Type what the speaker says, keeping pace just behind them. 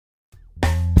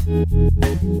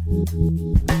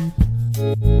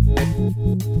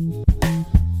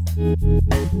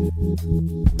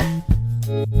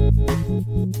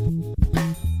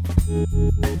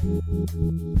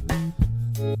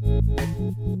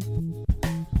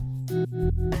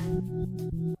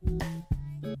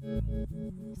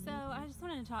So I just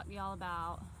wanted to talk to y'all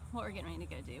about what we're getting ready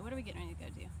to go do. What are we getting ready to go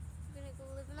do? We're gonna go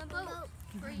live in a boat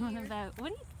for a On a year. boat. What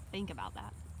do you think about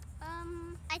that?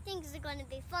 I think it's going to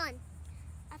be fun.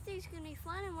 I think it's gonna be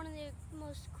fun and one of the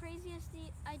most craziest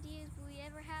ideas we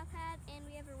ever have had and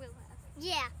we ever will have.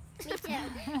 Yeah, me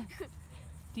too.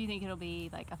 Do you think it'll be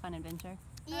like a fun adventure?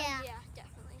 Yeah. Yeah,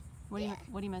 definitely.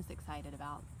 What are you most excited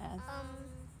about, Ez?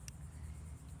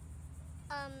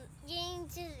 Getting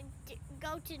to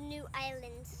go to new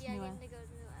islands. Yeah, New getting to go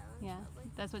to new islands. Yeah,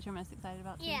 Probably. that's what you're most excited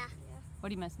about too? Yeah.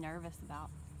 What are you most nervous about?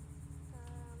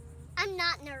 I'm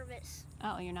not nervous.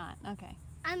 Oh, you're not? Okay.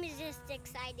 I'm just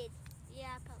excited. Yeah,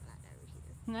 I'm probably not nervous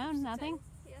either. No, Just nothing?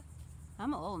 excited. Yeah.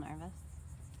 I'm a little nervous.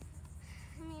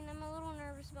 I mean, I'm a little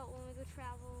nervous about when we go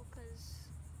travel because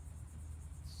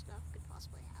stuff could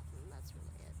possibly happen. That's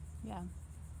really it. Yeah.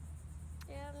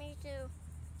 Yeah, me too.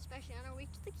 Especially on our way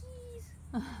to the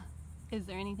Keys. Is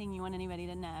there anything you want anybody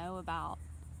to know about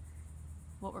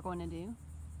what we're going to do?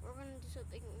 We're gonna do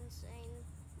something insane.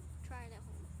 Try it at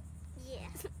home.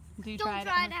 Yeah. Do Don't try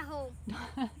try it it at home.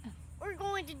 We're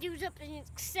going to do something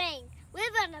insane. Live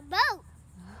on a boat.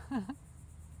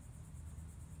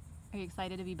 Are you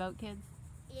excited to be boat kids?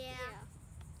 Yeah.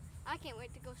 I can't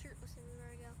wait to go shirtless everywhere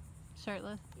I go.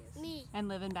 Shirtless? Yes. Me And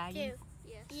live in baggies? too.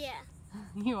 Yes. Yeah.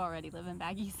 You already live in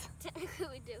baggies. Technically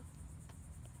we do.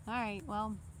 Alright,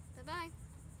 well, Bye-bye.